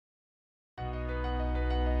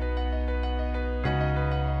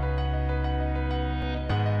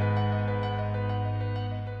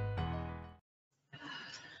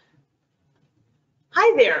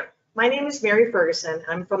Hi there, my name is Mary Ferguson.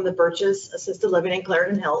 I'm from the Birches Assisted Living in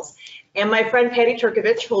Clarendon Hills. And my friend Patty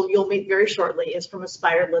Turkovich, who you'll meet very shortly, is from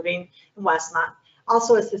Aspired Living in Westmont,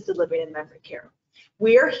 also assisted living and memory care.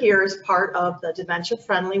 We are here as part of the Dementia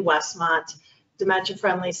Friendly Westmont, Dementia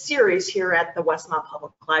Friendly series here at the Westmont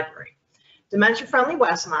Public Library. Dementia Friendly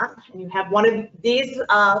Westmont, and you have one of these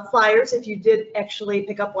flyers if you did actually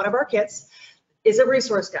pick up one of our kits, is a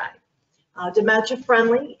resource guide. Dementia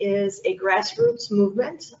Friendly is a grassroots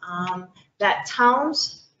movement that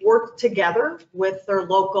towns work together with their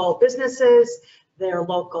local businesses, their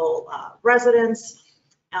local residents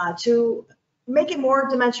to make it more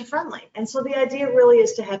dementia friendly. And so the idea really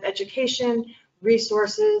is to have education,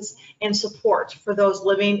 resources, and support for those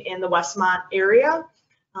living in the Westmont area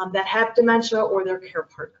that have dementia or their care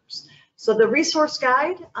partners. So the resource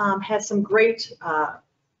guide has some great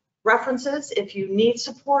references. If you need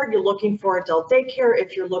support, you're looking for adult daycare,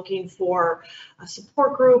 if you're looking for a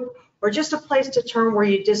support group, or just a place to turn where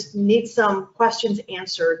you just need some questions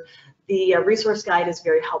answered, the resource guide is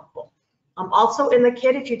very helpful. Also in the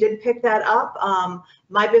kit, if you did pick that up,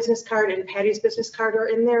 my business card and Patty's business card are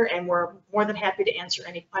in there, and we're more than happy to answer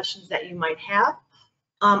any questions that you might have.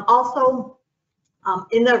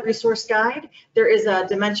 In the resource guide, there is a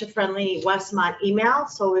dementia-friendly Westmont email.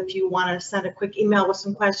 So if you want to send a quick email with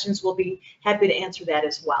some questions, we'll be happy to answer that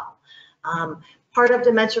as well. Part of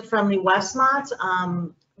Dementia-Friendly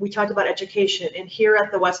Westmont, we talked about education. And here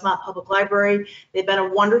at the Westmont Public Library, they've been a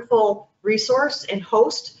wonderful resource and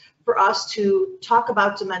host for us to talk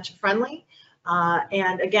about dementia-friendly.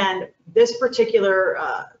 And again, this particular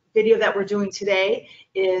video that we're doing today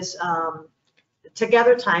is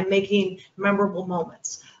together time, making memorable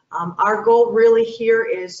moments. Our goal really here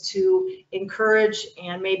is to encourage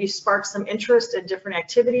and maybe spark some interest in different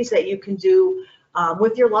activities that you can do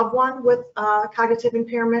with your loved one with cognitive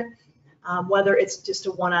impairment, whether it's just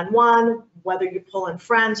a one-on-one, whether you pull in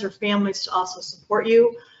friends or families to also support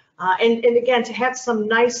you. And again, to have some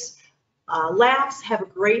nice laughs, have a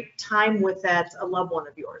great time with that loved one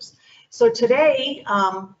of yours. So today,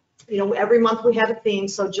 you know, every month we have a theme.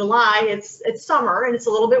 So July, it's summer and it's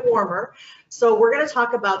a little bit warmer. So we're going to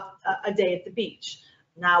talk about a day at the beach.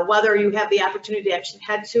 Now, whether you have the opportunity to actually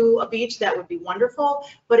head to a beach, that would be wonderful.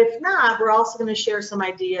 But if not, we're also going to share some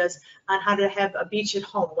ideas on how to have a beach at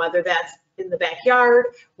home, whether that's in the backyard,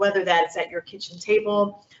 whether that's at your kitchen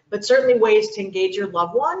table, but certainly ways to engage your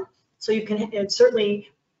loved one so you can certainly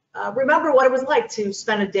remember what it was like to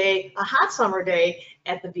spend a hot summer day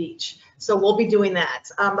at the beach. So we'll be doing that.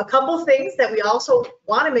 A couple of things that we also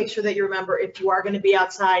want to make sure that you remember if you are going to be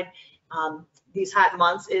outside these hot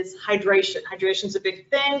months is hydration. Hydration is a big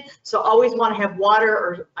thing, so always want to have water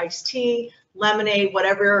or iced tea, lemonade,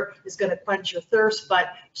 whatever is going to quench your thirst,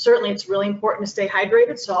 but certainly it's really important to stay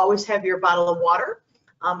hydrated, so always have your bottle of water.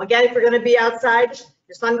 Again, if you're going to be outside,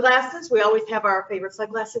 your sunglasses, we always have our favorite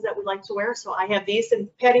sunglasses that we like to wear, so I have these, and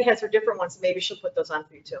Patty has her different ones, so maybe she'll put those on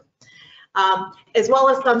for you too. As well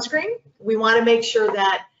as sunscreen, we want to make sure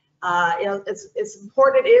that you know, as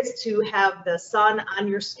important it is to have the sun on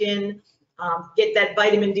your skin, get that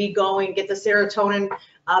vitamin D going, get the serotonin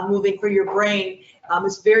moving for your brain.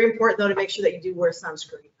 It's very important though to make sure that you do wear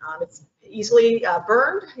sunscreen. It's easily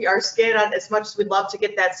burned our skin. As much as we'd love to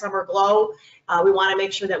get that summer glow, we want to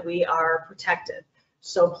make sure that we are protected.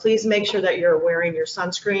 So please make sure that you're wearing your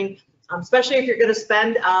sunscreen, especially if you're going to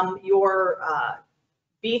spend your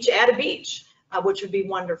beach at a beach, which would be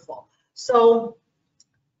wonderful. So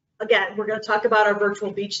again, we're going to talk about our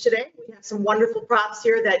virtual beach today. We have some wonderful props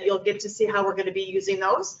here that you'll get to see how we're going to be using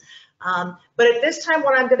those. But at this time,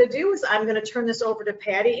 what I'm going to do is I'm going to turn this over to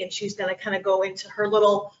Patty, and she's going to kind of go into her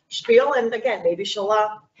little spiel. And again, maybe she'll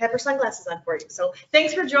have her sunglasses on for you. So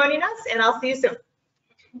thanks for joining us, and I'll see you soon.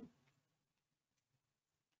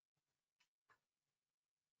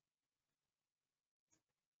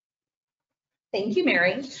 Thank you,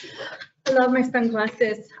 Mary. I love my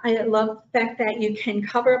sunglasses. I love the fact that you can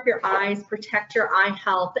cover up your eyes, protect your eye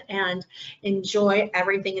health, and enjoy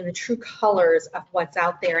everything in the true colors of what's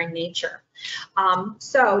out there in nature.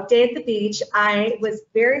 So day at the beach, I was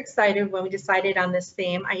very excited when we decided on this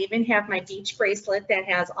theme. I even have my beach bracelet that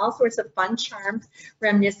has all sorts of fun charms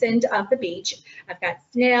reminiscent of the beach. I've got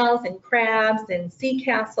snails and crabs and sea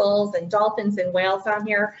castles and dolphins and whales on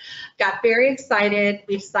here. Got very excited.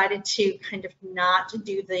 We decided to kind of not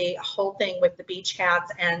do the whole thing with the beach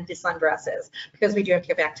hats and the sundresses because we do have to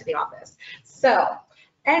get back to the office. So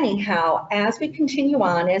anyhow, as we continue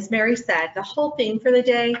on, as Mary said, the whole theme for the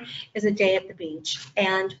day is a day at the beach.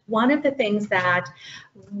 And one of the things that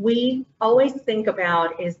we always think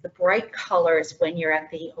about is the bright colors when you're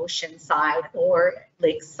at the ocean side or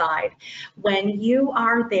lakeside. When you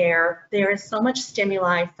are there, there is so much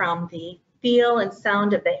stimuli from the feel and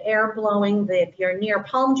sound of the air blowing, if you're near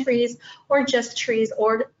palm trees or just trees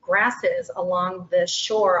or grasses along the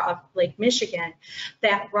shore of Lake Michigan,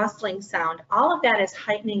 that rustling sound, all of that is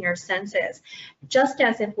heightening our senses, just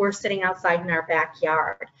as if we're sitting outside in our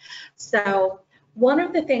backyard. So one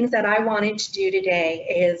of the things that I wanted to do today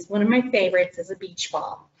is, one of my favorites is a beach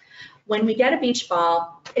ball. When we get a beach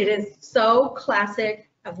ball, it is so classic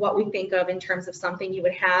of what we think of in terms of something you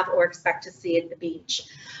would have or expect to see at the beach.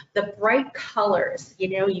 The bright colors, you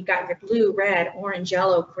know, you've got your blue, red, orange,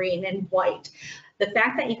 yellow, green, and white. The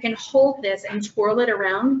fact that you can hold this and twirl it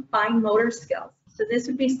around, fine motor skills. So this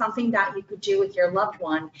would be something that you could do with your loved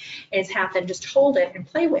one, is have them just hold it and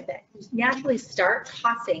play with it. You naturally start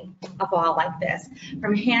tossing a ball like this.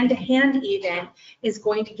 From hand to hand even is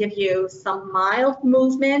going to give you some mild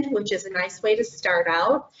movement, which is a nice way to start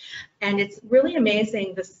out. And it's really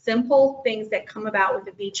amazing the simple things that come about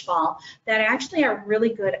with a beach ball that actually are really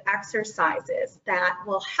good exercises that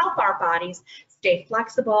will help our bodies stay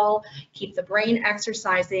flexible, keep the brain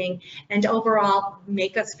exercising, and overall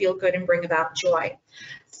make us feel good and bring about joy.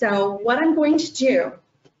 So what I'm going to do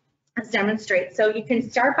is demonstrate. So you can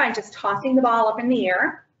start by just tossing the ball up in the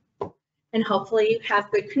air, and hopefully you have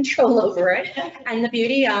good control over it. And the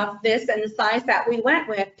beauty of this and the size that we went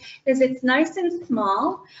with is it's nice and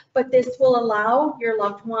small, but this will allow your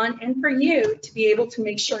loved one and for you to be able to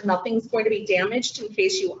make sure nothing's going to be damaged in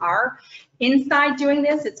case you are inside doing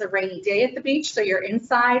this. It's a rainy day at the beach, so you're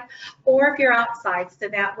inside, or if you're outside, so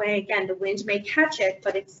that way, again, the wind may catch it,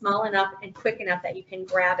 but it's small enough and quick enough that you can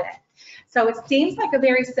grab it. So it seems like a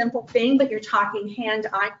very simple thing, but you're talking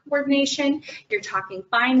hand-eye coordination, you're talking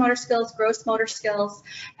fine motor skills, gross motor skills,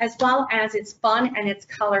 as well as it's fun and it's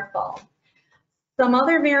colorful. Some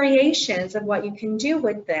other variations of what you can do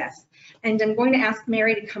with this, and I'm going to ask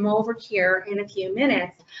Mary to come over here in a few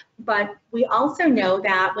minutes, but we also know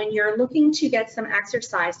that when you're looking to get some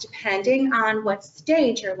exercise, depending on what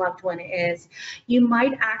stage your loved one is, you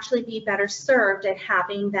might actually be better served at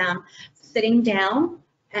having them sitting down,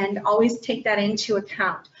 and always take that into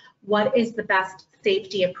account. What is the best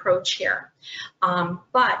safety approach here?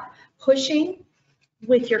 But pushing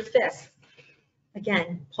with your fists,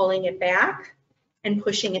 again, pulling it back and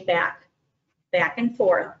pushing it back and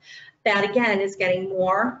forth. That again is getting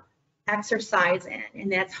more exercise in,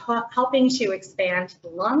 and that's helping to expand the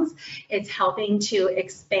lungs. It's helping to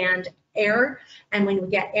expand air, and when we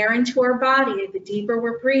get air into our body, the deeper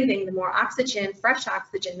we're breathing, the more oxygen, fresh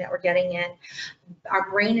oxygen that we're getting in. Our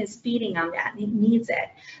brain is feeding on that, and it needs it.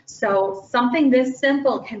 So something this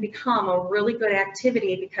simple can become a really good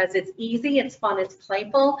activity because it's easy, it's fun, it's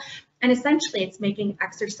playful, and essentially it's making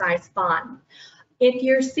exercise fun. If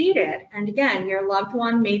you're seated, and again, your loved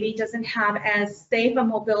one maybe doesn't have as safe a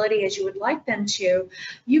mobility as you would like them to,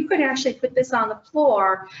 you could actually put this on the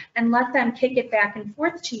floor and let them kick it back and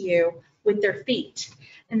forth to you with their feet.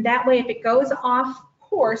 And that way, if it goes off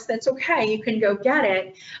course, that's okay, you can go get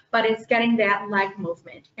it, but it's getting that leg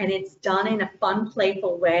movement, and it's done in a fun,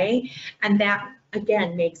 playful way, and that,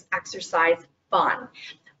 again, makes exercise fun.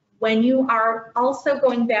 When you are also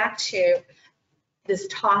going back to this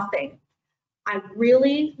tossing, I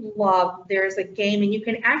really love, there's a game, and you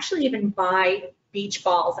can actually even buy beach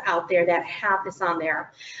balls out there that have this on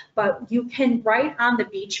there, but you can write on the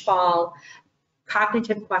beach ball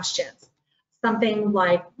cognitive questions, something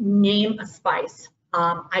like name a spice,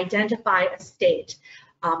 identify a state,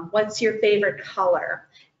 what's your favorite color,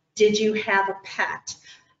 did you have a pet?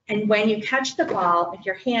 And when you catch the ball, if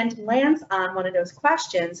your hand lands on one of those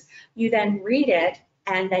questions, you then read it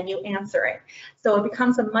and then you answer it. So it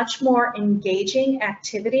becomes a much more engaging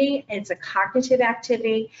activity. It's a cognitive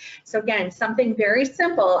activity. So again, something very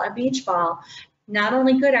simple, a beach ball, not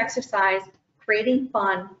only good exercise, creating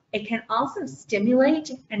fun, it can also stimulate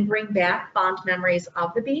and bring back fond memories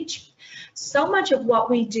of the beach. So much of what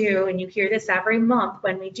we do, and you hear this every month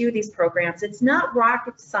when we do these programs, it's not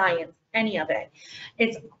rocket science, any of it.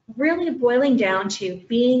 It's really boiling down to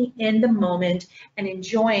being in the moment and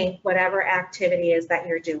enjoying whatever activity is that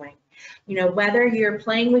you're doing. You know, whether you're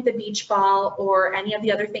playing with a beach ball or any of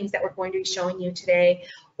the other things that we're going to be showing you today,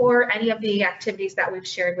 or any of the activities that we've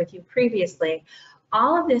shared with you previously,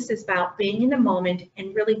 all of this is about being in the moment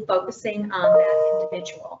and really focusing on that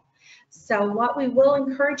individual. So what we will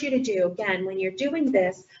encourage you to do, again, when you're doing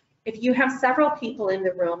this, if you have several people in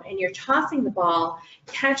the room and you're tossing the ball,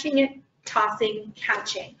 catching it tossing,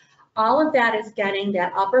 catching. All of that is getting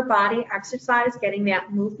that upper body exercise, getting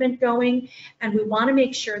that movement going, and we want to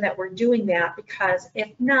make sure that we're doing that, because if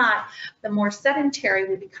not, the more sedentary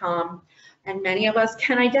we become, and many of us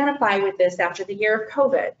can identify with this after the year of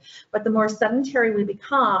COVID, but the more sedentary we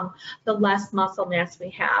become, the less muscle mass we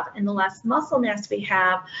have. And the less muscle mass we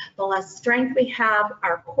have, the less strength we have,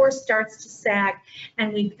 our core starts to sag,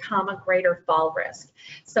 and we become a greater fall risk.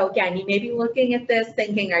 So again, you may be looking at this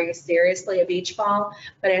thinking, are you seriously a beach ball?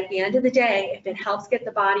 But at the end of the day, if it helps get the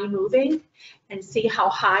body moving and see how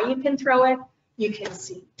high you can throw it, you can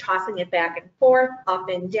see tossing it back and forth, up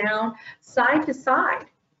and down, side to side.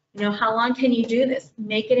 You know, how long can you do this?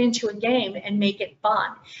 Make it into a game and make it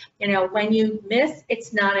fun. You know, when you miss,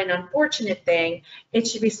 it's not an unfortunate thing. It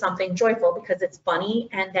should be something joyful, because it's funny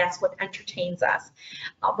and that's what entertains us.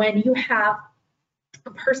 When you have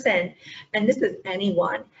a person, and this is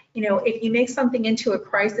anyone, you know, if you make something into a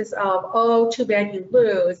crisis of, oh, too bad you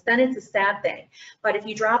lose, then it's a sad thing. But if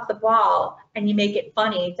you drop the ball and you make it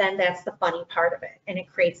funny, then that's the funny part of it. And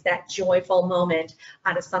it creates that joyful moment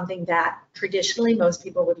out of something that traditionally most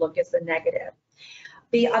people would look as a negative.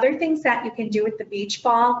 The other things that you can do with the beach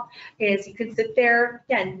ball is you can sit there,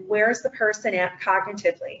 again, where's the person at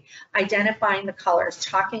cognitively, identifying the colors,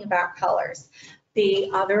 talking about colors. The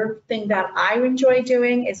other thing that I enjoy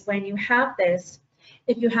doing is when you have this,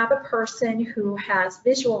 if you have a person who has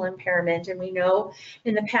visual impairment, and we know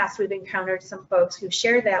in the past we've encountered some folks who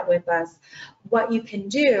share that with us, what you can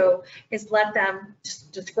do is let them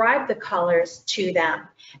describe the colors to them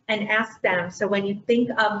and ask them, so when you think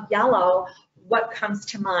of yellow, what comes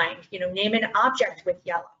to mind? You know, name an object with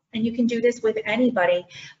yellow. And you can do this with anybody,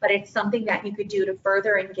 but it's something that you could do to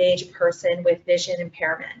further engage a person with vision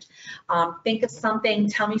impairment. Think of something,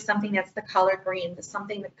 tell me something that's the color green,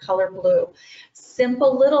 something the color blue.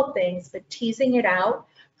 Simple little things, but teasing it out,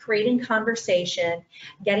 creating conversation,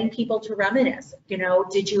 getting people to reminisce. You know,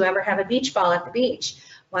 did you ever have a beach ball at the beach?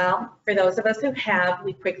 Well, for those of us who have,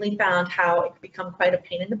 we quickly found how it can become quite a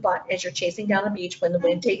pain in the butt as you're chasing down the beach when the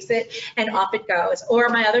wind takes it and off it goes. Or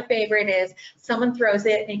my other favorite is someone throws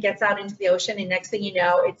it and it gets out into the ocean, and next thing you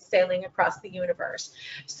know, it's sailing across the universe.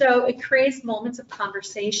 So it creates moments of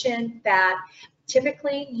conversation that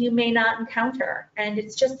typically you may not encounter. And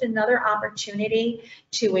it's just another opportunity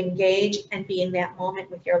to engage and be in that moment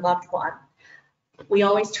with your loved one. We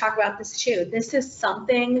always talk about this too. This is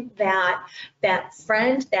something that that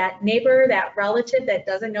friend, that neighbor, that relative that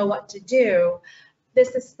doesn't know what to do,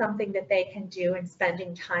 this is something that they can do in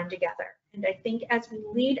spending time together. And I think as we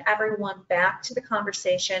lead everyone back to the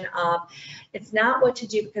conversation of, it's not what to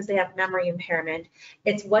do because they have memory impairment,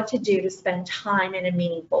 it's what to do to spend time in a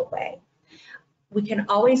meaningful way. We can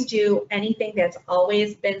always do anything that's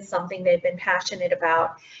always been something they've been passionate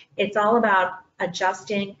about. It's all about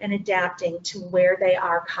adjusting and adapting to where they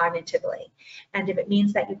are cognitively. And if it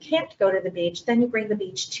means that you can't go to the beach, then you bring the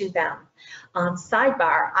beach to them.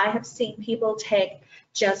 Sidebar, I have seen people take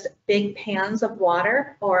just big pans of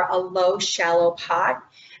water or a low, shallow pot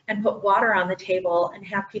and put water on the table and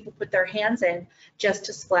have people put their hands in just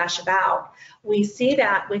to splash about. We see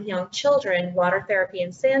that with young children, water therapy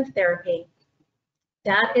and sand therapy.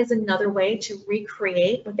 That is another way to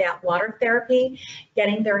recreate with that water therapy,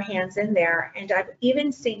 getting their hands in there. And I've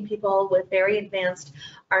even seen people with very advanced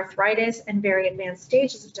arthritis and very advanced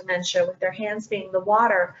stages of dementia with their hands being the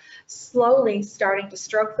water, slowly starting to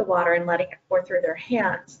stroke the water and letting it pour through their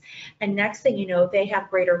hands. And next thing you know, they have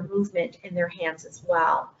greater movement in their hands as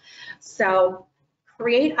well. So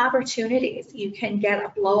create opportunities. You can get a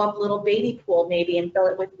blow up little baby pool maybe and fill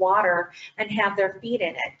it with water and have their feet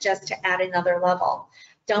in it just to add another level.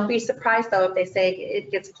 Don't be surprised though if they say it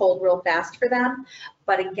gets cold real fast for them,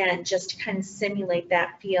 but again, just to kind of simulate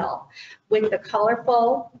that feel. With the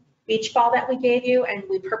colorful beach ball that we gave you, and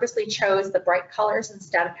we purposely chose the bright colors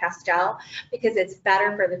instead of pastel because it's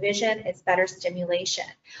better for the vision, it's better stimulation.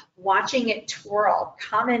 Watching it twirl,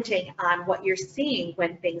 commenting on what you're seeing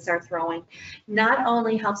when things are throwing, not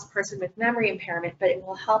only helps a person with memory impairment, but it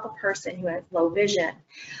will help a person who has low vision.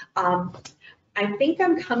 I think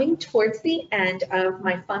I'm coming towards the end of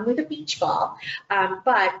my fun with a beach ball, but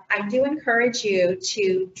I do encourage you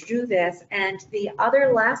to do this. And the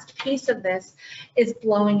other last piece of this is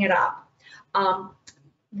blowing it up.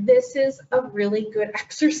 This is a really good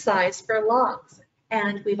exercise for lungs,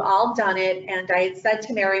 and we've all done it. And I had said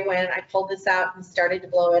to Mary when I pulled this out and started to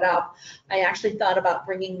blow it up, I actually thought about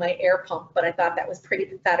bringing my air pump, but I thought that was pretty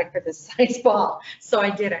pathetic for this size ball, so I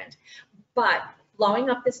didn't. But blowing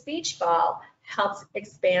up this beach ball helps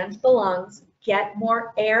expand the lungs, get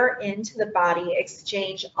more air into the body,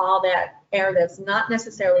 exchange all that air that's not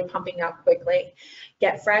necessarily pumping out quickly,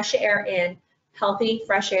 get fresh air in. Healthy,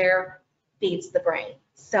 fresh air feeds the brain.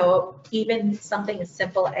 So even something as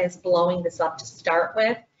simple as blowing this up to start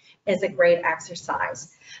with is a great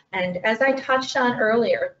exercise. And as I touched on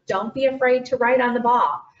earlier, don't be afraid to write on the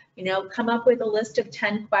ball. You know, come up with a list of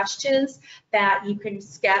 10 questions that you can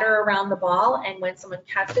scatter around the ball, and when someone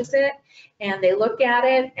catches it and they look at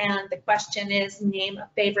it and the question is name a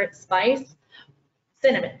favorite spice,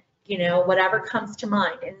 cinnamon, you know, whatever comes to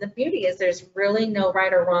mind. And the beauty is there's really no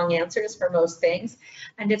right or wrong answers for most things.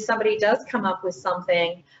 And if somebody does come up with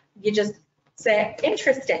something, you just say,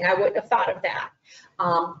 interesting, I wouldn't have thought of that.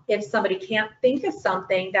 If somebody can't think of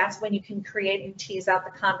something, that's when you can create and tease out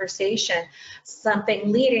the conversation.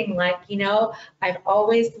 Something leading like, you know, I've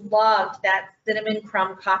always loved that cinnamon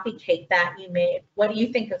crumb coffee cake that you made. What do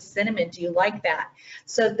you think of cinnamon? Do you like that?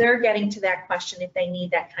 So they're getting to that question if they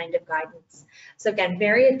need that kind of guidance. So again,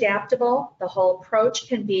 very adaptable. The whole approach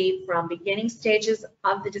can be from beginning stages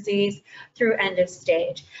of the disease through end of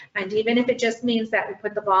stage. And even if it just means that we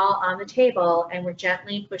put the ball on the table and we're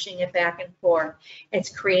gently pushing it back and forth, it's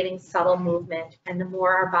creating subtle movement. And the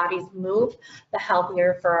more our bodies move, the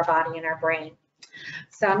healthier for our body and our brain.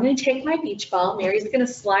 So I'm going to take my beach ball. Mary's going to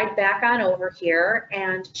slide back on over here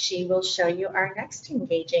and she will show you our next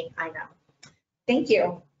engaging item. Thank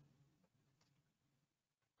you.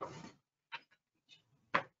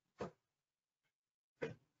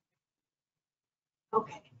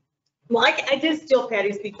 Okay. Well, I did steal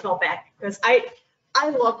Patty's beach ball back because I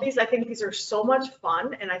love these. I think these are so much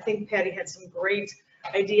fun, and I think Patty had some great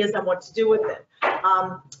ideas on what to do with it.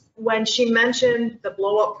 When she mentioned the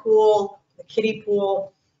blow-up pool, the kiddie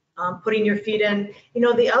pool, putting your feet in, you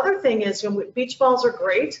know, the other thing is, you know, beach balls are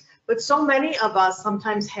great, but so many of us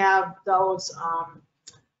sometimes have those,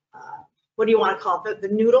 what do you want to call it, the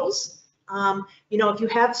noodles. You know, if you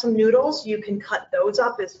have some noodles, you can cut those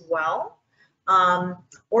up as well.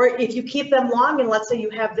 Or if you keep them long, and let's say you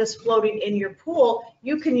have this floating in your pool,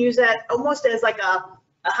 you can use that almost as like a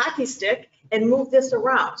hockey stick and move this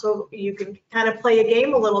around. So you can kind of play a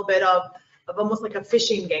game a little bit of almost like a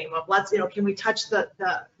fishing game of let's, you know, can we touch the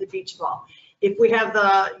beach ball? If we have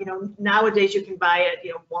the, you know, nowadays you can buy at,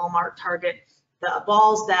 you know, Walmart, Target, the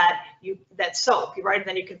balls that soak, right? And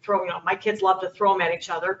then you can throw, you know, my kids love to throw them at each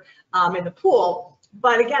other in the pool.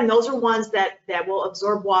 But again, those are ones that will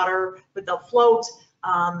absorb water, but they'll float.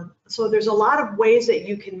 So there's a lot of ways that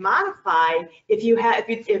you can modify if you have,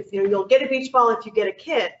 if you know, you'll get a beach ball if you get a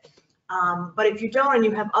kit. But if you don't, and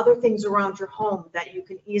you have other things around your home that you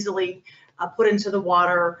can easily put into the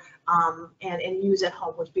water and use at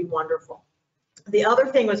home, would be wonderful. The other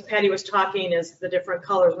thing was Patty was talking is the different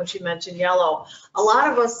colors when she mentioned yellow. A lot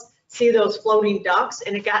of us see those floating ducks,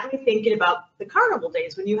 and it got me thinking about the carnival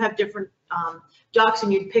days when you have different ducks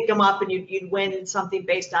and you'd pick them up and you'd win something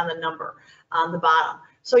based on the number on the bottom.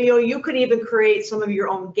 So, you know, you could even create some of your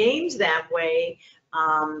own games that way.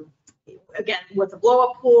 Again, with the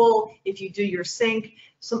blow-up pool, if you do your sink,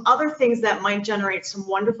 some other things that might generate some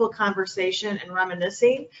wonderful conversation and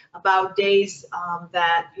reminiscing about days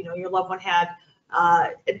that, you know, your loved one had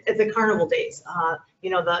at the carnival days. You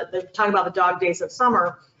know, the talk about the dog days of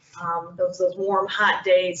summer, those warm, hot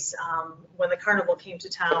days when the carnival came to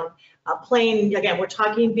town. Playing, again, we're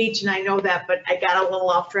talking beach, and I know that, but I got a little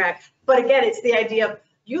off track. But again, it's the idea of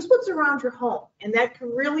use what's around your home, and that can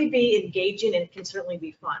really be engaging and can certainly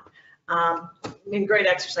be fun. And great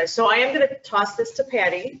exercise. So I am going to toss this to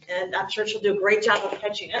Patty, and I'm sure she'll do a great job of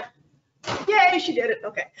catching it. Yay, she did it.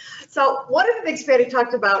 Okay. So one of the things Patty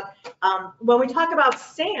talked about, when we talk about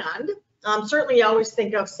sand, certainly you always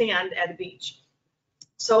think of sand at a beach.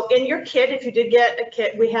 So in your kit, if you did get a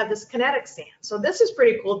kit, we have this kinetic sand. So this is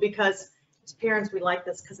pretty cool because as parents, we like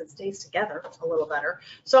this because it stays together a little better.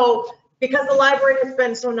 So because the library has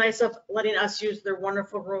been so nice of letting us use their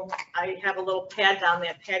wonderful room, I have a little pad down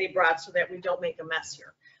that Patty brought so that we don't make a mess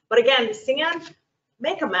here. But again, sand,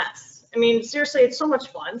 make a mess. I mean, seriously, it's so much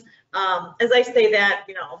fun. As I say that,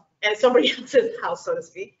 you know, at somebody else's house, so to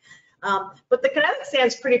speak. But the kinetic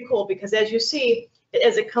sand's pretty cool because as you see,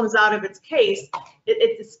 as it comes out of its case,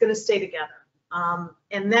 it's going to stay together.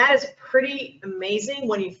 And that is pretty amazing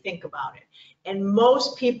when you think about it. And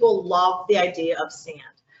most people love the idea of sand.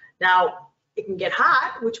 Now, it can get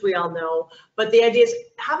hot, which we all know, but the idea is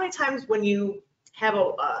how many times when you have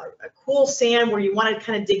a cool sand where you want to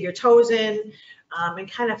kind of dig your toes in and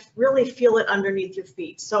kind of really feel it underneath your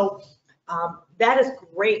feet. So that is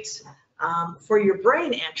great for your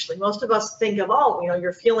brain, actually. Most of us think of, oh, you know,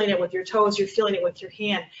 you're feeling it with your toes, you're feeling it with your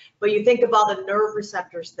hand, but you think of all the nerve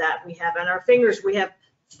receptors that we have on our fingers. We have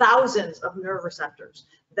thousands of nerve receptors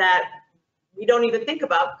that we don't even think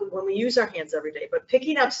about when we use our hands every day. But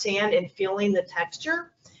picking up sand and feeling the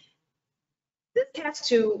texture, this has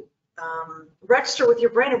to register with your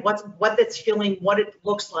brain of what it's feeling, what it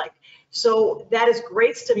looks like. So that is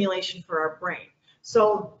great stimulation for our brain.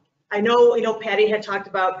 So I know, Patty had talked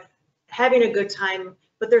about having a good time,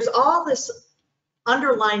 but there's all this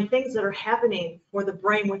underlying things that are happening for the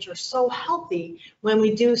brain, which are so healthy when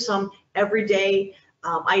we do some everyday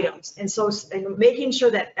items. And so making sure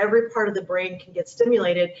that every part of the brain can get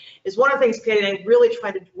stimulated is one of the things, Patty, and I really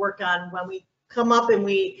try to work on when we come up and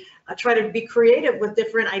we try to be creative with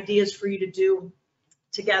different ideas for you to do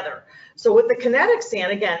together. So with the kinetic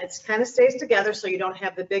sand, again, it kind of stays together so you don't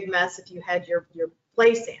have the big mess if you had your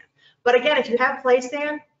play sand. But again, if you have play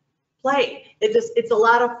sand, play. It's a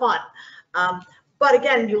lot of fun. But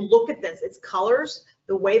again, you look at this, it's colors,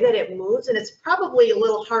 the way that it moves, and it's probably a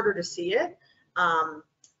little harder to see it.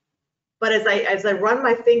 But as I run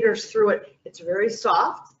my fingers through it, it's very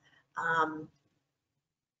soft.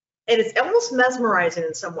 And it's almost mesmerizing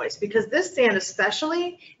in some ways, because this sand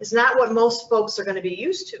especially is not what most folks are going to be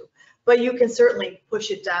used to. But you can certainly push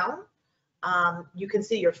it down. You can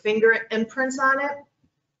see your finger imprints on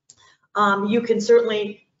it. You can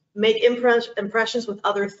certainly make impressions with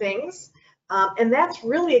other things. And that's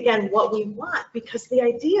really, again, what we want, because the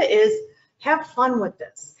idea is have fun with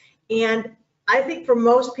this. And I think for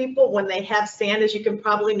most people, when they have sand, as you can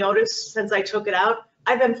probably notice since I took it out,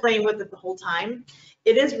 I've been playing with it the whole time.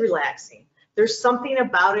 It is relaxing. There's something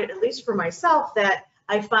about it, at least for myself, that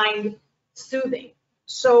I find soothing.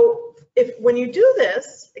 So when you do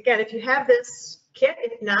this, again, if you have this kit,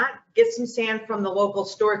 if not, get some sand from the local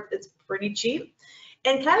store. It's pretty cheap,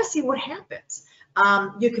 and kind of see what happens.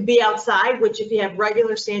 You could be outside, which if you have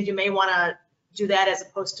regular sand, you may want to do that as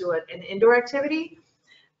opposed to an indoor activity.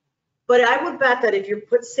 But I would bet that if you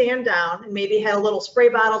put sand down and maybe had a little spray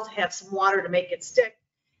bottle to have some water to make it stick,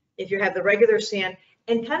 if you have the regular sand,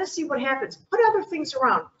 and kind of see what happens. Put other things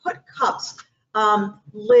around, put cups,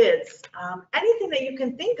 lids, anything that you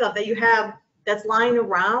can think of that you have that's lying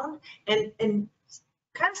around, and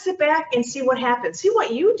kind of sit back and see what happens, see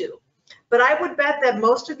what you do. But I would bet that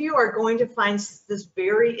most of you are going to find this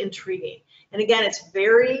very intriguing. And again, it's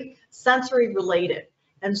very sensory related.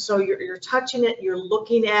 And so you're touching it, you're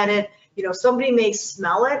looking at it, somebody may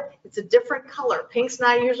smell it, it's a different color. Pink's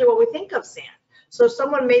not usually what we think of sand. So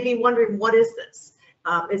someone may be wondering, what is this?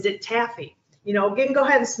 Is it taffy? You can go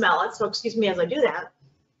ahead and smell it. So excuse me as I do that.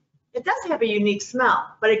 It does have a unique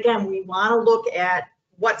smell. But again, we want to look at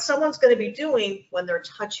what someone's going to be doing when they're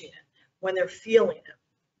touching it, when they're feeling it.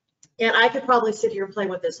 And I could probably sit here and play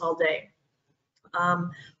with this all day.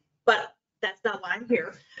 But that's not why I'm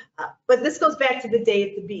here. But this goes back to the day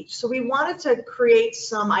at the beach. So we wanted to create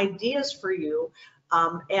some ideas for you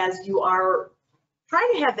as you are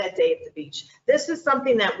trying to have that day at the beach. This is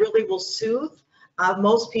something that really will soothe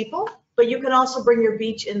most people, but you can also bring your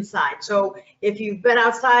beach inside. So if you've been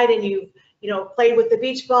outside and you've played with the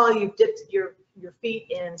beach ball, you've dipped your feet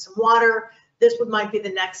in some water, this might be the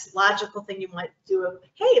next logical thing you might do.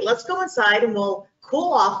 Hey, let's go inside and we'll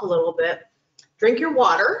cool off a little bit, drink your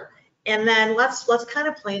water, and then let's kind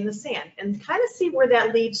of play in the sand and kind of see where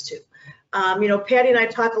that leads to. Patty and I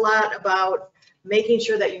talk a lot about making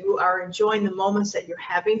sure that you are enjoying the moments that you're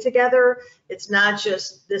having together. It's not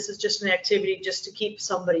just, this is just an activity just to keep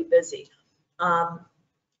somebody busy.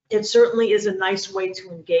 It certainly is a nice way to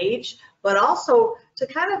engage, but also to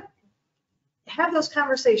kind of have those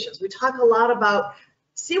conversations. We talk a lot about,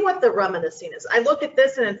 see what the reminiscing is. I look at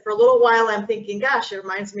this and for a little while I'm thinking, gosh, it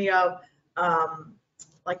reminds me of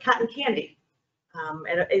like cotton candy.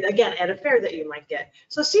 And again, at a fair that you might get.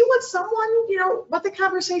 So see what someone, what the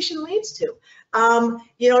conversation leads to.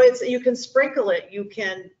 You can sprinkle it, you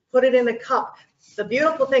can put it in a cup. The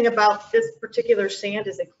beautiful thing about this particular sand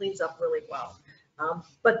is it cleans up really well.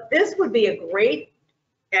 But this would be a great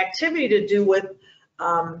activity to do with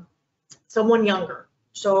someone younger.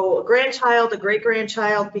 So a grandchild, a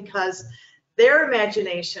great-grandchild, because their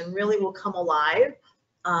imagination really will come alive.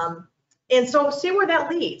 And so see where that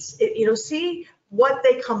leads. See what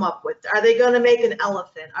they come up with. Are they going to make an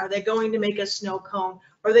elephant? Are they going to make a snow cone?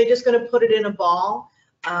 Or are they just going to put it in a ball?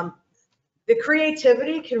 The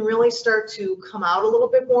creativity can really start to come out a little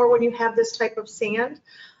bit more when you have this type of sand.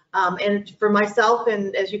 And for myself,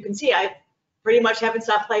 and as you can see, I pretty much haven't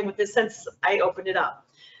stopped playing with this since I opened it up.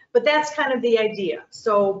 But that's kind of the idea.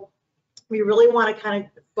 So we really want to kind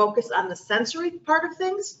of focus on the sensory part of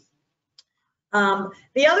things.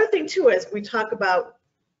 The other thing too is we talk about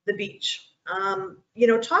the beach.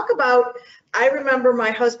 I remember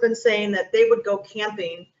my husband saying that they would go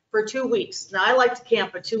camping for 2 weeks. Now I like to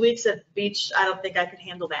camp, but 2 weeks at the beach, I don't think I could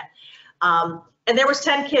handle that. And there was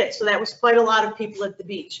 10 kids, so that was quite a lot of people at the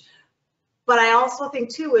beach. But I also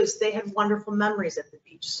think too is they had wonderful memories at the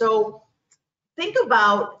beach. So think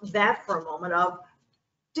about that for a moment of,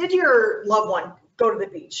 did your loved one go to the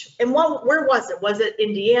beach? And where was it? Was it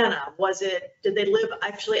Indiana? Did they live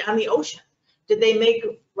actually on the ocean? Did they make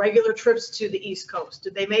regular trips to the East Coast?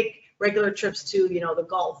 Did they make regular trips to, the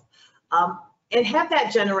Gulf? And have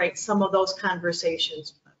that generate some of those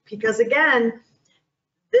conversations. Because again,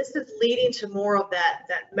 this is leading to more of that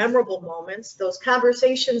memorable moments, those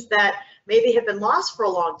conversations that maybe have been lost for a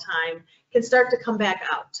long time can start to come back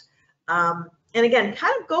out. And again,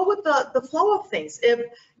 kind of go with the flow of things. If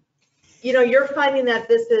you're finding that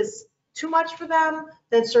this is too much for them,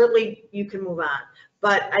 then certainly you can move on.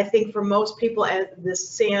 But I think for most people, this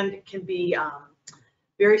sand can be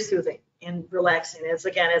very soothing and relaxing. As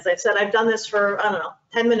I said, I've done this for,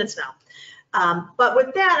 10 minutes now. But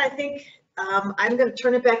with that, I think I'm going to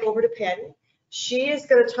turn it back over to Patty. She is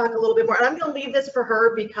going to talk a little bit more. And I'm going to leave this for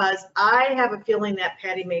her because I have a feeling that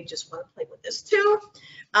Patty may just want to play with this too.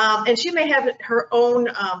 And she may have her own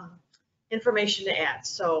information to add.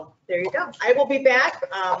 So there you go. I will be back,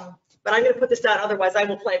 but I'm going to put this down. Otherwise, I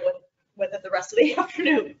will play with it the rest of the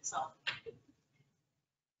afternoon. So.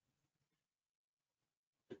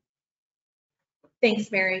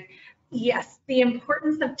 Thanks, Mary. Yes, the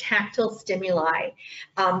importance of tactile stimuli.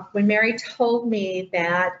 When Mary told me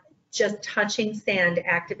that just touching sand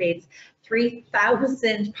activates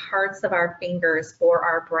 3,000 parts of our fingers for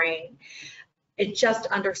our brain, it just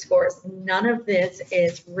underscores none of this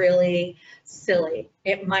is really silly.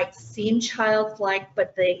 It might seem childlike,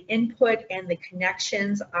 but the input and the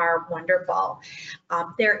connections are wonderful.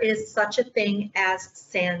 There is such a thing as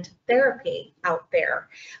sand therapy out there.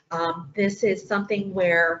 This is something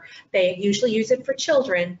where they usually use it for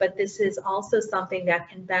children, but this is also something that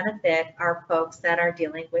can benefit our folks that are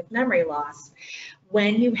dealing with memory loss.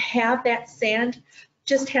 When you have that sand,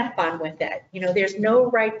 just have fun with it. There's no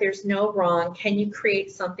right, there's no wrong. Can you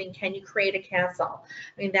create something? Can you create a castle?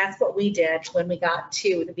 I mean, that's what we did when we got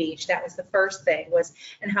to the beach. That was the first thing was,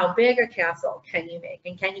 and how big a castle can you make?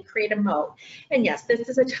 And can you create a moat? And yes, this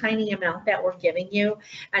is a tiny amount that we're giving you.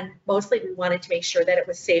 And mostly we wanted to make sure that it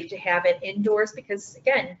was safe to have it indoors because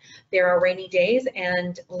again, there are rainy days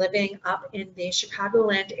and living up in the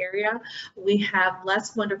Chicagoland area, we have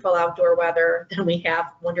less wonderful outdoor weather than we have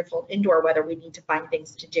wonderful indoor weather. We need to find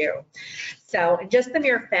things to do. So, and just the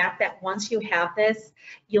mere fact that once you have this,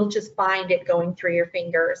 you'll just find it going through your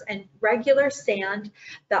fingers. And regular sand,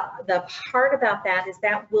 the part about that is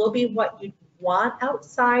that will be what you want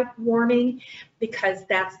outside warming because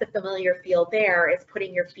that's the familiar feel there is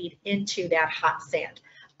putting your feet into that hot sand.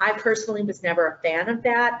 I personally was never a fan of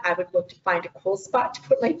that. I would look to find a cool spot to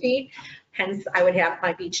put my feet. Hence, I would have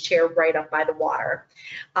my beach chair right up by the water.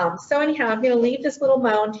 So anyhow, I'm going to leave this little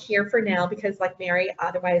mound here for now because like Mary,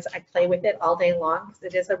 otherwise I play with it all day long because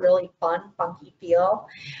it is a really fun, funky feel.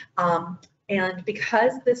 And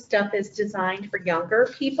because this stuff is designed for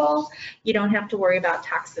younger people, you don't have to worry about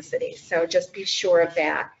toxicity. So just be sure of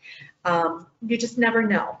that. You just never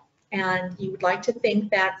know. And you would like to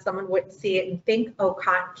think that someone wouldn't see it and think, oh,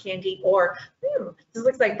 cotton candy, or this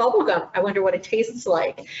looks like bubble gum. I wonder what it tastes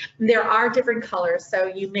like. And there are different colors. So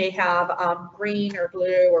you may have green or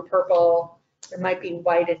blue or purple. There might be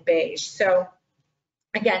white and beige. So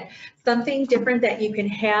again, something different that you can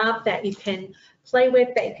have, that you can play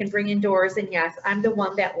with, that you can bring indoors. And yes, I'm the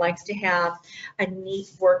one that likes to have a neat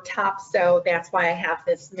worktop. So that's why I have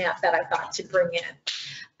this mat that I thought to bring in.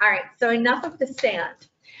 All right, so enough of the sand.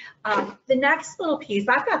 The next little piece,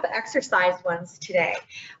 I've got the exercise ones today.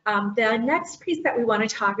 The next piece that we want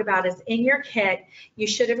to talk about is in your kit, you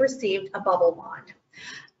should have received a bubble wand.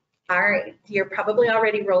 All right, you're probably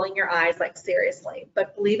already rolling your eyes like seriously,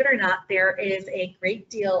 but believe it or not, there is a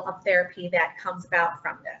great deal of therapy that comes about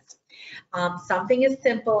from this. Something as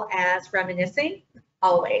simple as reminiscing,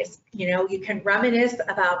 always. You can reminisce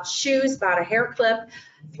about shoes, about a hair clip,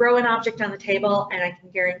 throw an object on the table, and I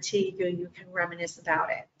can guarantee you can reminisce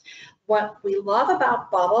about it. What we love about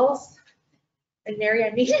bubbles, and Mary, I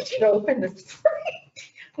needed you to open this for me.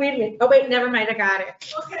 Wait a minute. Oh, wait, never mind. I got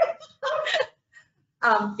it. Okay.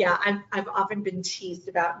 Yeah, I've often been teased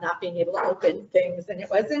about not being able to open things, and it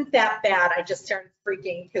wasn't that bad. I just started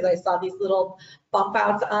freaking because I saw these little bump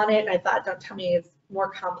outs on it. And I thought, don't tell me it's more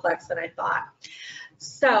complex than I thought.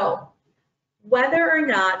 So whether or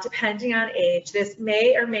not, depending on age, this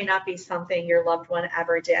may or may not be something your loved one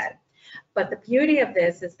ever did. But the beauty of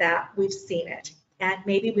this is that we've seen it. And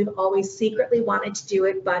maybe we've always secretly wanted to do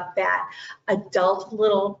it, but that adult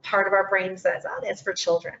little part of our brain says, oh, that's for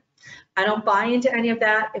children. I don't buy into any of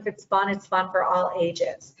that. If it's fun for all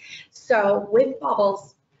ages. So with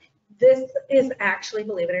bubbles, this is actually,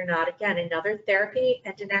 believe it or not, again, another therapy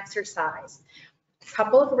and an exercise. A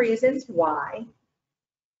couple of reasons why.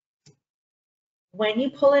 When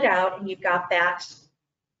you pull it out and you've got that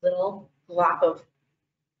little glop of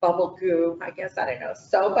bubble goo, I guess, I don't know,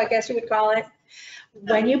 soap, I guess you would call it.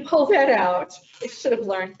 When you pull that out, I should have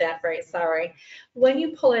learned that phrase, sorry. When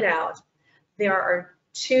you pull it out, there are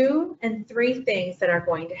 2 and 3 things that are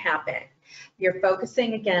going to happen. You're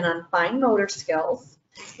focusing again on fine motor skills.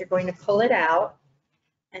 You're going to pull it out,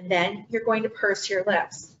 and then you're going to purse your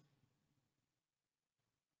lips.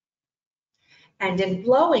 And in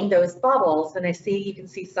blowing those bubbles, and you can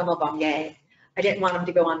see some of them, yay. I didn't want them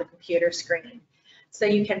to go on the computer screen. So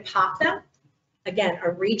you can pop them. Again, a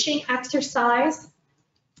reaching exercise.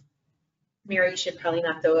 Mary, you should probably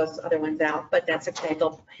knock those other ones out, but that's okay,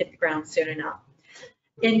 they'll hit the ground soon enough.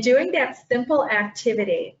 In doing that simple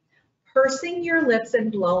activity, pursing your lips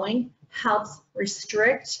and blowing helps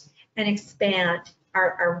restrict and expand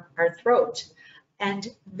our throat. And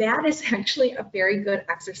that is actually a very good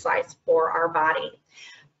exercise for our body.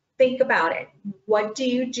 Think about it. What do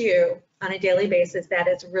you do on a daily basis that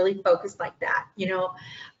is really focused like that? You know,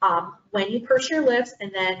 when you purse your lips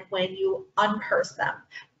and then when you unpurse them,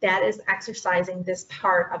 that is exercising this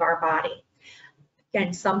part of our body.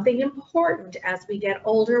 Again, something important as we get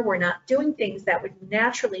older, we're not doing things that would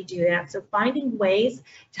naturally do that. So finding ways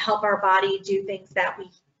to help our body do things that we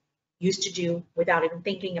used to do without even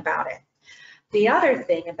thinking about it. The other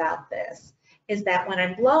thing about this is that when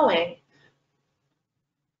I'm blowing,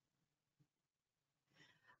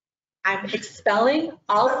 I'm expelling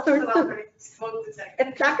all sorts of,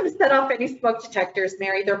 it's not going to set off any smoke detectors,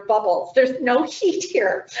 Mary, they're bubbles. There's no heat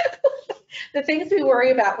here. The things we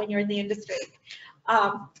worry about when you're in the industry.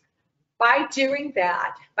 By doing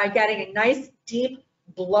that, by getting a nice deep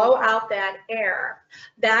blow out that air,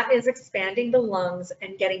 that is expanding the lungs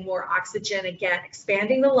and getting more oxygen. Again,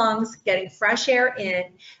 expanding the lungs, getting fresh air in,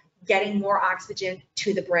 getting more oxygen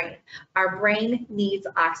to the brain. Our brain needs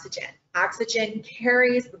oxygen. Oxygen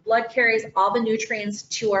carries, the blood carries all the nutrients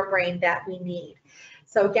to our brain that we need.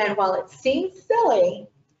 So again, while it seems silly,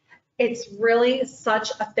 it's really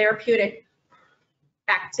such a therapeutic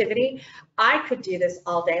activity. I could do this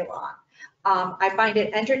all day long. I find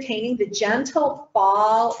it entertaining. The gentle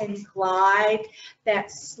fall and glide,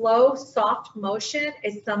 that slow, soft motion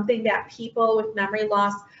is something that people with memory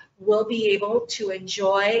loss will be able to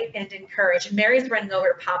enjoy and encourage. Mary's running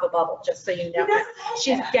over to pop a bubble, just so you know.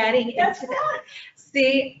 She's getting into that.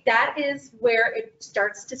 See, that is where it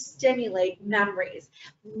starts to stimulate memories.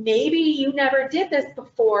 Maybe you never did this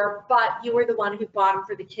before, but you were the one who bought them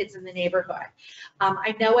for the kids in the neighborhood.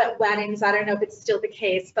 I know at weddings, I don't know if it's still the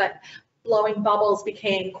case, but blowing bubbles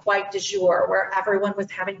became quite du jour, where everyone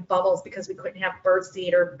was having bubbles because we couldn't have bird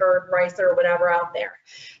seed or bird rice or whatever out there.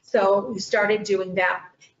 So we started doing that.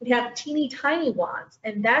 We have teeny tiny ones,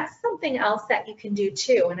 and that's something else that you can do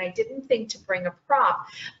too. And I didn't think to bring a prop,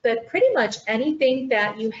 but pretty much anything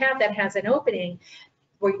that you have that has an opening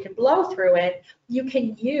where you can blow through it, you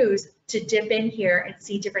can use to dip in here and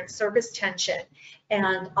see different surface tension,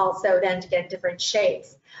 and also then to get different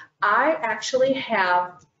shapes. I actually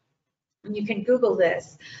have, you can Google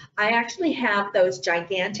this, I actually have those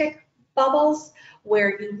gigantic bubbles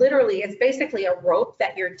where you literally, it's basically a rope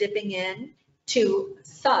that you're dipping in to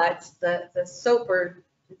suds, the soap or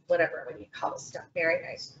whatever, what do you call this stuff, Mary?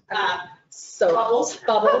 Nice. So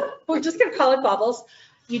bubbles. We're just gonna call it bubbles.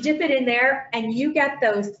 You dip it in there and you get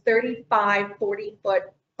those 35,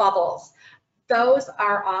 40-foot bubbles. Those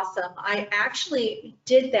are awesome. I actually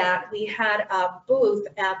did that. We had a booth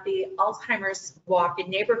at the Alzheimer's Walk in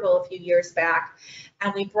Naperville a few years back,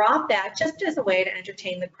 and we brought that just as a way to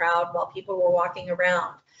entertain the crowd while people were walking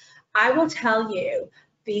around. I will tell you,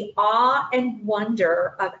 the awe and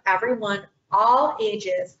wonder of everyone, all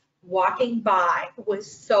ages, walking by was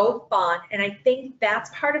so fun. And I think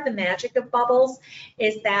that's part of the magic of bubbles,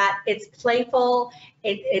 is that it's playful,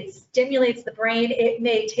 it stimulates the brain. It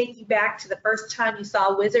may take you back to the first time you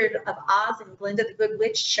saw Wizard of Oz and Glinda the Good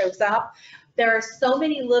Witch shows up. There are so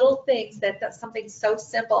many little things that something so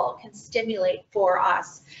simple can stimulate for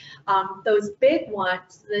us. Those big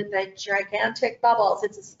ones, the gigantic bubbles,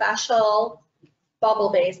 it's a special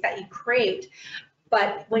bubble base that you create.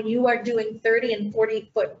 But when you are doing 30 and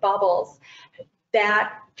 40-foot bubbles,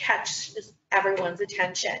 that catches everyone's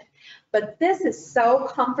attention. But this is so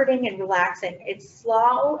comforting and relaxing. It's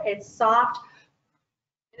slow, it's soft.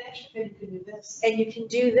 Actually, you can do this. And you can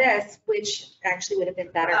do this, which actually would have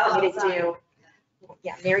been better for me to do.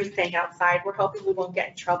 Yeah, Mary's saying outside. We're hoping we won't get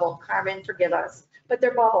in trouble. Carmen, forgive us, but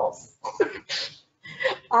they're bubbles.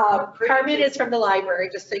 Carmen is from the library,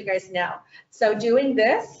 just so you guys know. So doing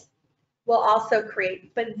this will also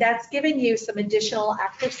create, but that's giving you some additional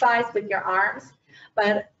exercise with your arms.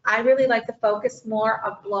 But I really like to focus more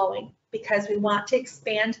of blowing because we want to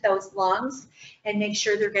expand those lungs and make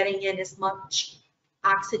sure they're getting in as much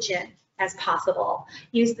oxygen as possible.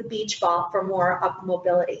 Use the beach ball for more of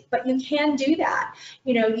mobility, but you can do that.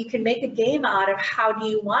 You know, you can make a game out of how do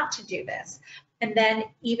you want to do this. And then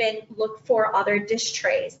even look for other dish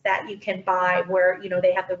trays that you can buy where, you know,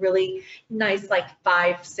 they have the really nice, like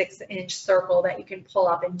 5-6 inch circle that you can pull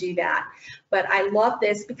up and do that. But I love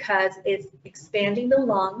this because it's expanding the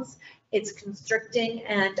lungs, it's constricting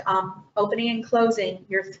and opening and closing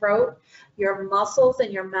your throat, your muscles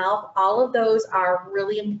in your mouth. All of those are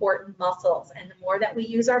really important muscles. And the more that we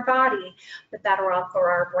use our body, the better off for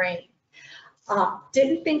our brain.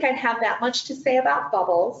 Didn't think I'd have that much to say about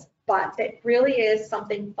bubbles, but it really is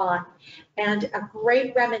something fun and a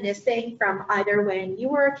great reminiscing from either when you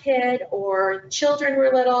were a kid or children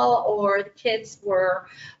were little or the kids were,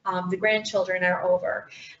 the grandchildren are over.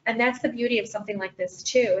 And that's the beauty of something like this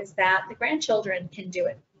too, is that the grandchildren can do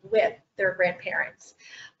it with their grandparents.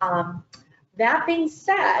 That being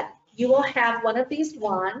said, you will have one of these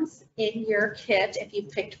wands in your kit if you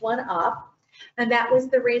picked one up. And that was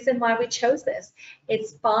the reason why we chose this.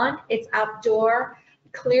 It's fun, it's outdoor.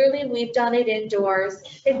 Clearly, we've done it indoors.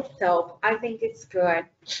 It's soap. I think it's good.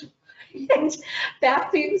 And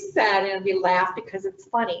that being said, and we laugh because it's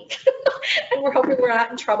funny. And we're hoping we're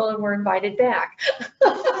not in trouble and we're invited back.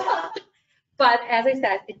 But as I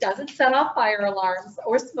said, it doesn't set off fire alarms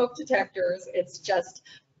or smoke detectors. It's just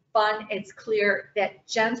fun. It's clear that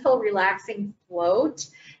gentle, relaxing float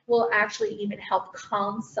will actually even help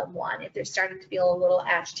calm someone if they're starting to feel a little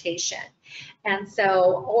agitation. And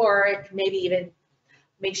so, or it can maybe even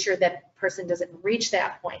make sure that person doesn't reach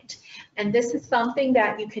that point. And this is something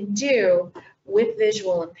that you can do with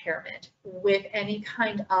visual impairment, with any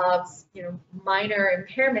kind of, you know, minor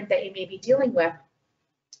impairment that you may be dealing with.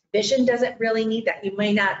 Vision doesn't really need that. You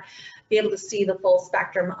may not be able to see the full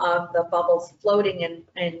spectrum of the bubbles floating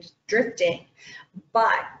and drifting,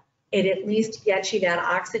 but it at least gets you that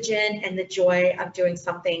oxygen and the joy of doing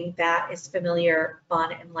something that is familiar,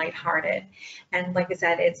 fun, and lighthearted. And like I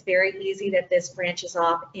said, it's very easy that this branches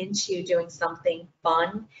off into doing something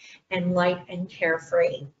fun and light and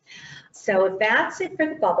carefree. So that's it for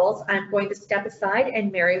the bubbles. I'm going to step aside and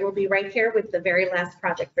Mary will be right here with the very last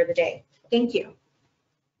project for the day. Thank you.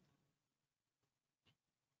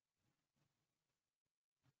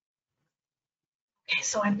 Okay,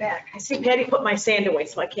 so I'm back. I see Patty put my sand away,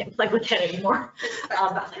 so I can't play with that anymore.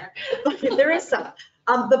 There is some.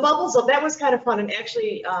 The bubbles, that was kind of fun. And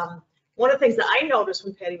actually, one of the things that I noticed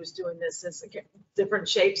when Patty was doing this is different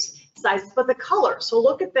shapes, sizes, but the colors. So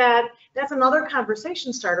look at that. That's another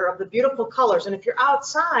conversation starter of the beautiful colors. And if you're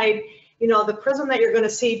outside, you know, the prism that you're going to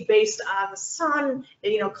see based on the sun,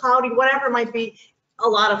 you know, cloudy, whatever it might be, a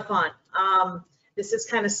lot of fun. This is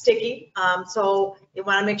kind of sticky, so you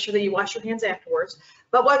want to make sure that you wash your hands afterwards.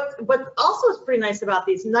 But what also is pretty nice about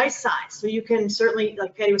these, nice size. So you can certainly,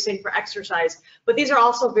 like Patty was saying, for exercise, but these are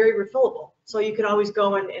also very refillable. So you can always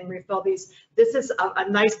go and refill these. This is a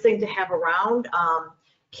nice thing to have around.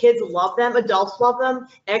 Kids love them, adults love them.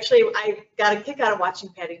 Actually, I got a kick out of watching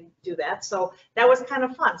Patty do that. So that was kind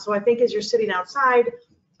of fun. So I think as you're sitting outside,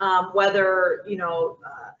 whether, you know,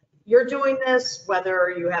 you're doing this,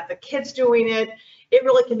 whether you have the kids doing it, it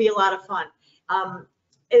really can be a lot of fun.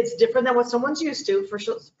 It's different than what someone's used to,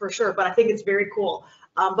 for sure, but I think it's very cool.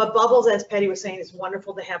 But bubbles, as Patty was saying, is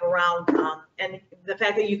wonderful to have around, and the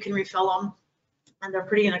fact that you can refill them, and they're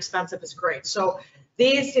pretty inexpensive, is great. So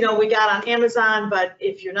these, you know, we got on Amazon, but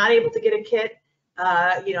if you're not able to get a kit,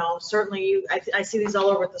 you know, certainly I see these all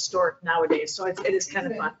over at the store nowadays, so it is kind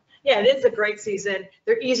of fun. Yeah, it is a great season.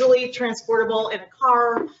 They're easily transportable in a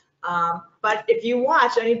car. But if you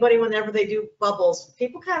watch anybody, whenever they do bubbles,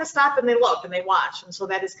 people kind of stop and they look and they watch. And so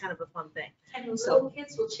that is kind of a fun thing. And the little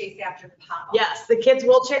kids will chase after the pop. Yes, the kids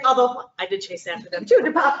will chase, although I did chase after them too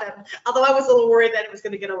to pop them. Although I was a little worried that it was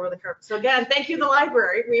going to get over the curb. So again, thank you, the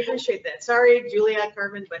library. We appreciate that. Sorry, Julia,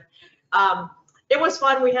 Carmen, but it was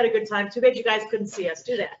fun. We had a good time. Too bad you guys couldn't see us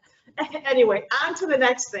do that. Anyway, on to the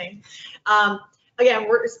next thing. Again,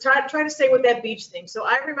 we're trying to stay with that beach theme. So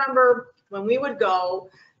I remember when we would go,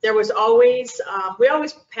 there was always, we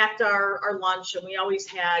always packed our lunch and we always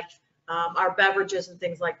had our beverages and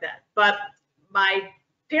things like that. But my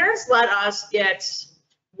parents let us get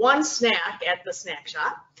one snack at the snack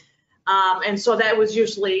shop. And so that was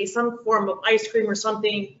usually some form of ice cream or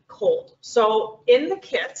something cold. So in the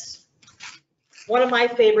kits, one of my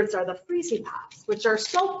favorites are the Freezy Pops, which are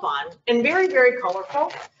so fun and very, very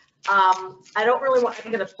colorful. I don't really want,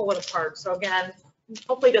 I'm gonna pull it apart. So again,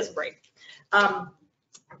 hopefully it doesn't break.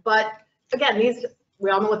 But again, these, we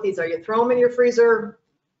all know what these are. You throw them in your freezer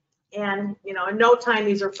and, you know, in no time,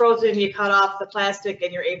 these are frozen. You cut off the plastic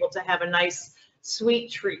and you're able to have a nice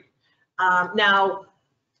sweet treat. Now,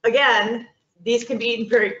 again, these can be eaten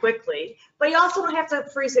very quickly, but you also don't have to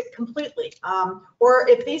freeze it completely. Or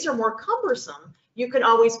if these are more cumbersome, you can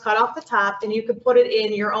always cut off the top and you could put it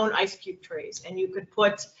in your own ice cube trays, and you could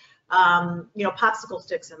put, you know, popsicle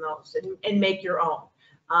sticks in those and make your own.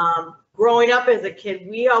 Growing up as a kid,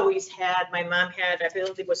 we always had, my mom had, I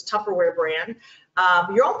believe it was Tupperware brand,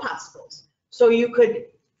 your own popsicles. So you could,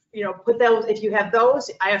 you know, put those, if you have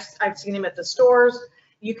those, I've seen them at the stores,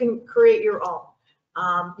 you can create your own.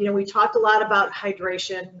 You know, we talked a lot about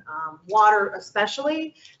hydration, water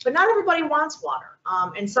especially, but not everybody wants water.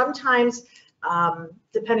 And sometimes,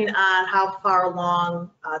 depending on how far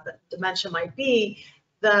along the dementia might be,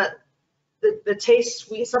 the taste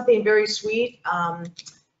sweet, something very sweet,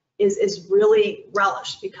 is really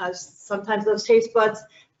relished, because sometimes those taste buds,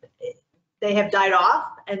 they have died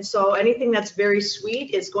off. And so anything that's very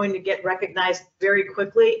sweet is going to get recognized very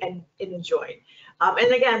quickly and enjoyed.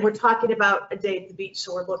 And again, we're talking about a day at the beach,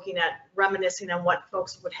 so we're looking at reminiscing on what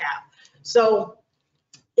folks would have. So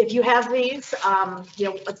if you have these, you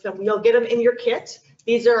know, you'll get them in your kit.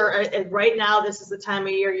 These are, right now, this is the time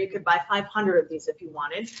of year you could buy 500 of these if you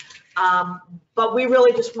wanted. But we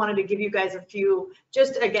really just wanted to give you guys a few,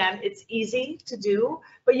 just again, it's easy to do,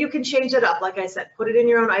 but you can change it up. Like I said, put it in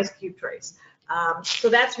your own ice cube trays. So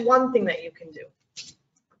that's one thing that you can do.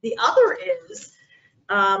 The other is,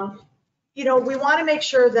 you know, we want to make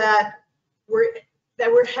sure that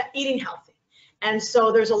we're eating healthy. And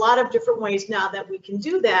so there's a lot of different ways now that we can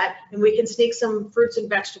do that, and we can sneak some fruits and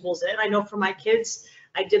vegetables in. I know for my kids,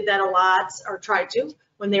 I did that a lot, or tried to,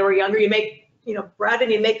 when they were younger. You make, you know, bread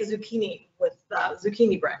and you make a zucchini with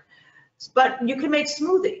zucchini bread. But you can make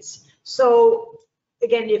smoothies. So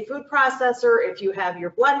again, your food processor, if you have your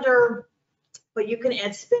blender, but you can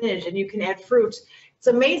add spinach and you can add fruits. It's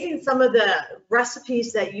amazing some of the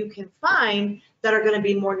recipes that you can find that are going to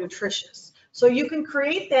be more nutritious. So you can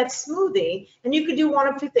create that smoothie, and you can do one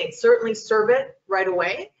of two things. Certainly serve it right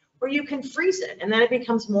away, or you can freeze it, and then it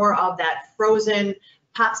becomes more of that frozen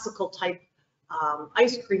popsicle type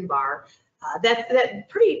ice cream bar.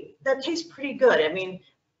 That tastes pretty good. I mean,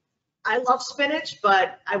 I love spinach,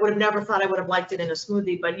 but I would have never thought I would have liked it in a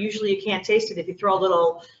smoothie. But usually you can't taste it. If you throw a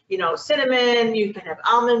little, you know, cinnamon, you can have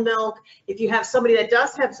almond milk. If you have somebody that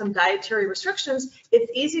does have some dietary restrictions,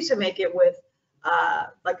 it's easy to make it with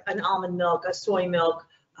like an almond milk, a soy milk,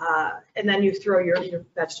 and then you throw your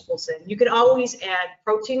vegetables in. You can always add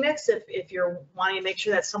protein mix if you're wanting to make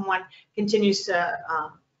sure that someone continues to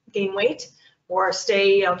gain weight or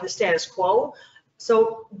stay the status quo.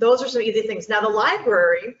 So those are some easy things. Now the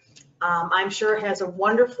library, I'm sure, has a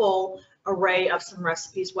wonderful array of some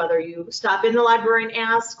recipes, whether you stop in the library and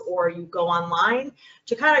ask, or you go online,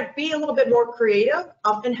 to kind of be a little bit more creative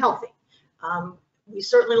and healthy. We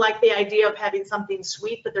certainly like the idea of having something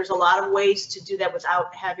sweet, but there's a lot of ways to do that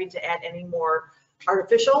without having to add any more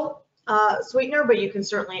artificial sweetener. But you can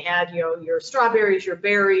certainly add, you know, your strawberries, your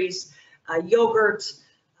berries, yogurt.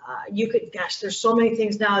 You could, gosh, there's so many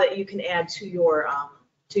things now that you can add to your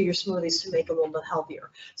smoothies to make it a little bit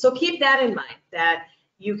healthier. So keep that in mind, that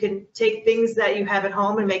you can take things that you have at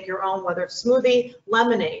home and make your own, whether it's smoothie,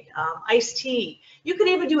 lemonade, iced tea. You could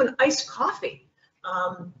even do an iced coffee.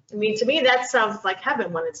 I mean, to me, that sounds like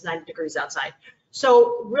heaven when it's 90 degrees outside.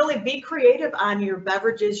 So really be creative on your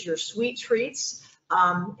beverages, your sweet treats,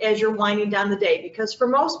 as you're winding down the day. Because for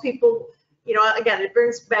most people, you know, again, it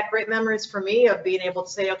brings back great memories for me of being able to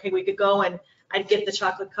say, okay, we could go and I'd get the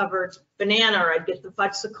chocolate covered banana, or I'd get the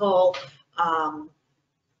fudgesicle,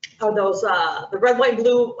 or those, the red, white, and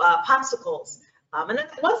blue popsicles. And then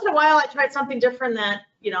once in a while, I tried something different that,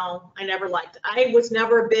 you know, I never liked. I was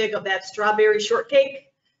never big of that strawberry shortcake.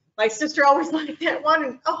 My sister always liked that one,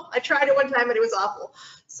 and oh, I tried it one time and it was awful.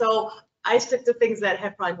 So I stick to things that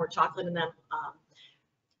have probably more chocolate in them.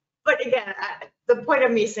 But again, the point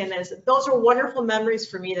of me saying is those are wonderful memories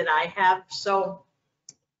for me that I have. So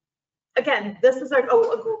again, this is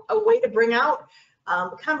a way to bring out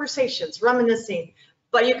conversations, reminiscing,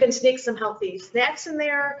 but you can sneak some healthy snacks in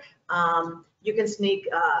there. You can sneak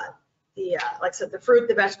like I said, the fruit,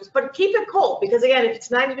 the vegetables, but keep it cold because again, if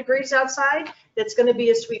it's 90 degrees outside, that's going to be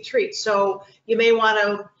a sweet treat. So you may want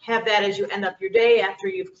to have that as you end up your day after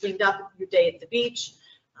you've cleaned up your day at the beach.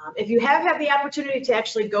 If you have had the opportunity to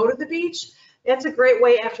actually go to the beach, that's a great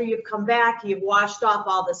way after you've come back, you've washed off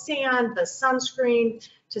all the sand, the sunscreen,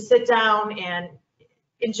 to sit down and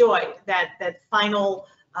enjoy that final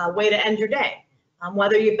way to end your day.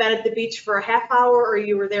 Whether you've been at the beach for a half hour or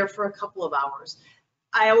you were there for a couple of hours.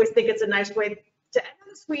 I always think it's a nice way to end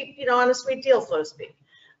on a sweet, on a sweet deal, so to speak.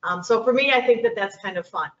 So for me, I think that that's kind of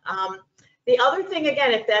fun. The other thing,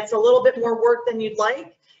 again, if that's a little bit more work than you'd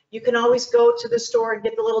like, you can always go to the store and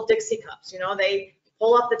get the little Dixie cups. They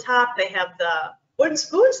pull up the top. They have the wooden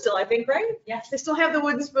spoon still, I think, right? Yes. They still have the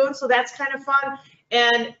wooden spoon, so that's kind of fun.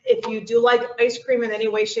 And if you do like ice cream in any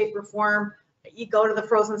way, shape, or form, you go to the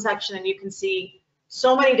frozen section and you can see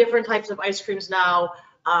so many different types of ice creams now.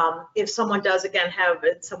 If someone does, again, have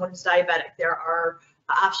someone who's diabetic, there are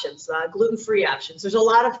options, gluten-free options. There's a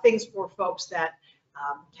lot of things for folks that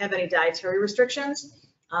have any dietary restrictions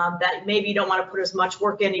that maybe you don't want to put as much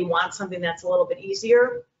work in. You want something that's a little bit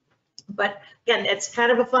easier. But again, it's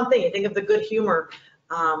kind of a fun thing. You think of the Good Humor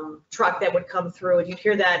truck that would come through, and you'd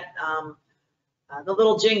hear that, the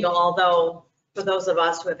little jingle, although for those of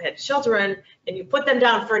us who have had children and you put them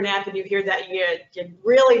down for a nap and you hear that, you're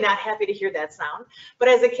really not happy to hear that sound. But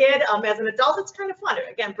as a kid, as an adult, it's kind of fun. It,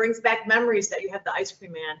 again, brings back memories that you have the ice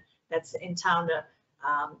cream man that's in town to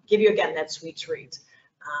give you, again, that sweet treat.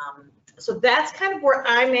 So that's kind of where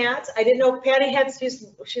I'm at. I didn't know Patty had,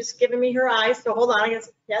 she's giving me her eyes, so hold on, I guess,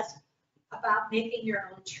 yes? About making your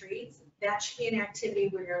own treats, that should be an activity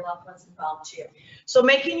where your loved one's involved too. So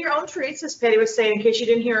making your own treats, as Patty was saying, in case you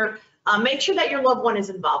didn't hear, make sure that your loved one is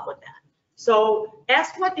involved with that. So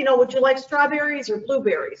ask what, would you like strawberries or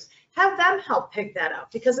blueberries? Have them help pick that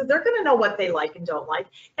up because they're going to know what they like and don't like.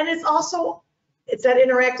 And it's also, it's that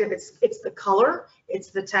interactive. It's the color,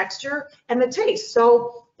 it's the texture, and the taste.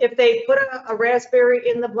 So if they put a raspberry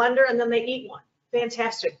in the blender and then they eat one,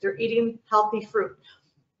 fantastic. They're eating healthy fruit,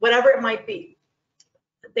 whatever it might be.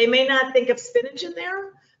 They may not think of spinach in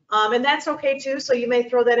there, and that's okay too. So you may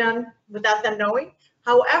throw that on without them knowing.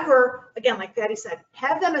 However, again, like Patty said,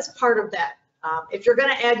 have them as part of that. If you're going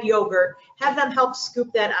to add yogurt, have them help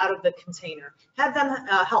scoop that out of the container. Have them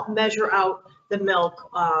help measure out the milk,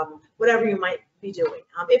 whatever you might be doing.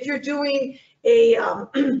 If you're doing a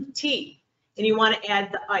tea and you want to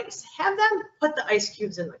add the ice, have them put the ice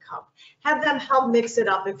cubes in the cup. Have them help mix it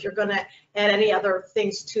up if you're going to add any other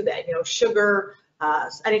things to that, sugar,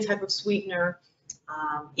 any type of sweetener.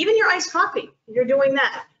 Even your iced coffee, you're doing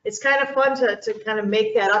that. It's kind of fun to kind of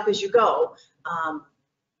make that up as you go,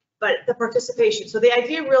 but the participation. So the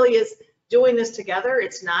idea really is doing this together.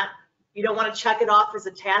 It's not, you don't want to check it off as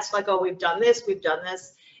a task like, oh, we've done this, we've done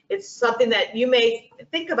this. It's something that you may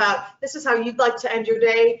think about, this is how you'd like to end your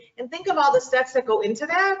day, and think of all the steps that go into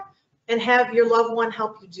that and have your loved one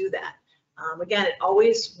help you do that. Again, it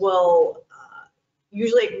always will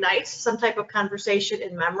usually ignite some type of conversation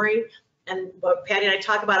in memory. And what Patty and I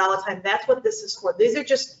talk about all the time, that's what this is for. These are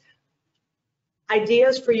just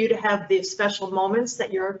ideas for you to have these special moments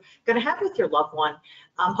that you're going to have with your loved one.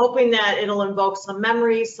 Hoping that it'll invoke some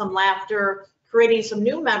memories, some laughter, creating some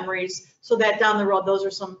new memories so that down the road, those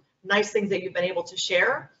are some nice things that you've been able to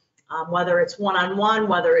share, whether it's one-on-one,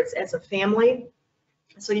 whether it's as a family.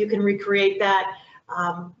 So you can recreate that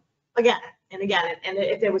again and again. And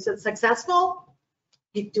if it was successful,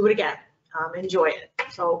 you do it again. Enjoy it.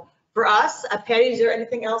 So for us, Patty, is there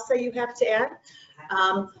anything else that you have to add?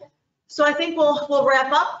 So I think we'll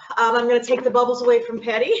wrap up. I'm going to take the bubbles away from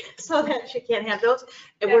Patty so that she can't have those.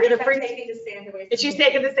 And we're going to bring. She's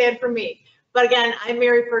taking the stand from me. But again, I'm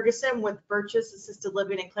Mary Ferguson with Birch's Assisted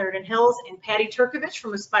Living in Clarendon Hills and Patty Turkovich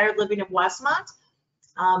from Inspired Living in Westmont.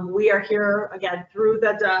 We are here again through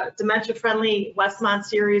the Dementia Friendly Westmont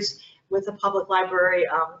series with the public library.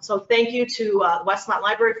 So thank you to Westmont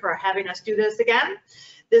Library for having us do this again.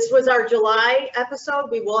 This was our July episode.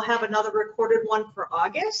 We will have another recorded one for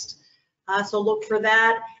August. So look for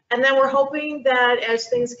that. And then we're hoping that as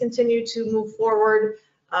things continue to move forward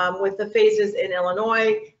with the phases in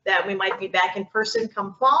Illinois, that we might be back in person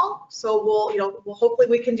come fall. So we'll hopefully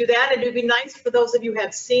we can do that. And it'd be nice for those of you who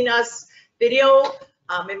have seen us video.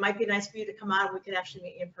 It might be nice for you to come out and we can actually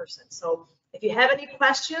meet in person. So if you have any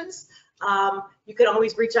questions, you can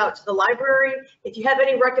always reach out to the library. If you have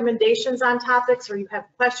any recommendations on topics or you have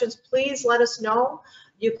questions, please let us know.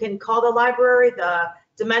 You can call the library. The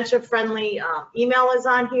dementia friendly email is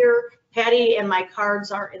on here. Patty and my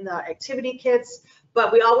cards are in the activity kits,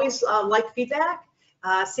 but we always like feedback.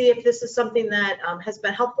 See if this is something that has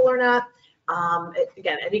been helpful or not.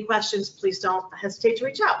 Again, any questions, please don't hesitate to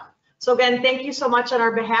reach out. So again, thank you so much on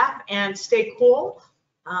our behalf, and stay cool,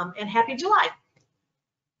 and happy July.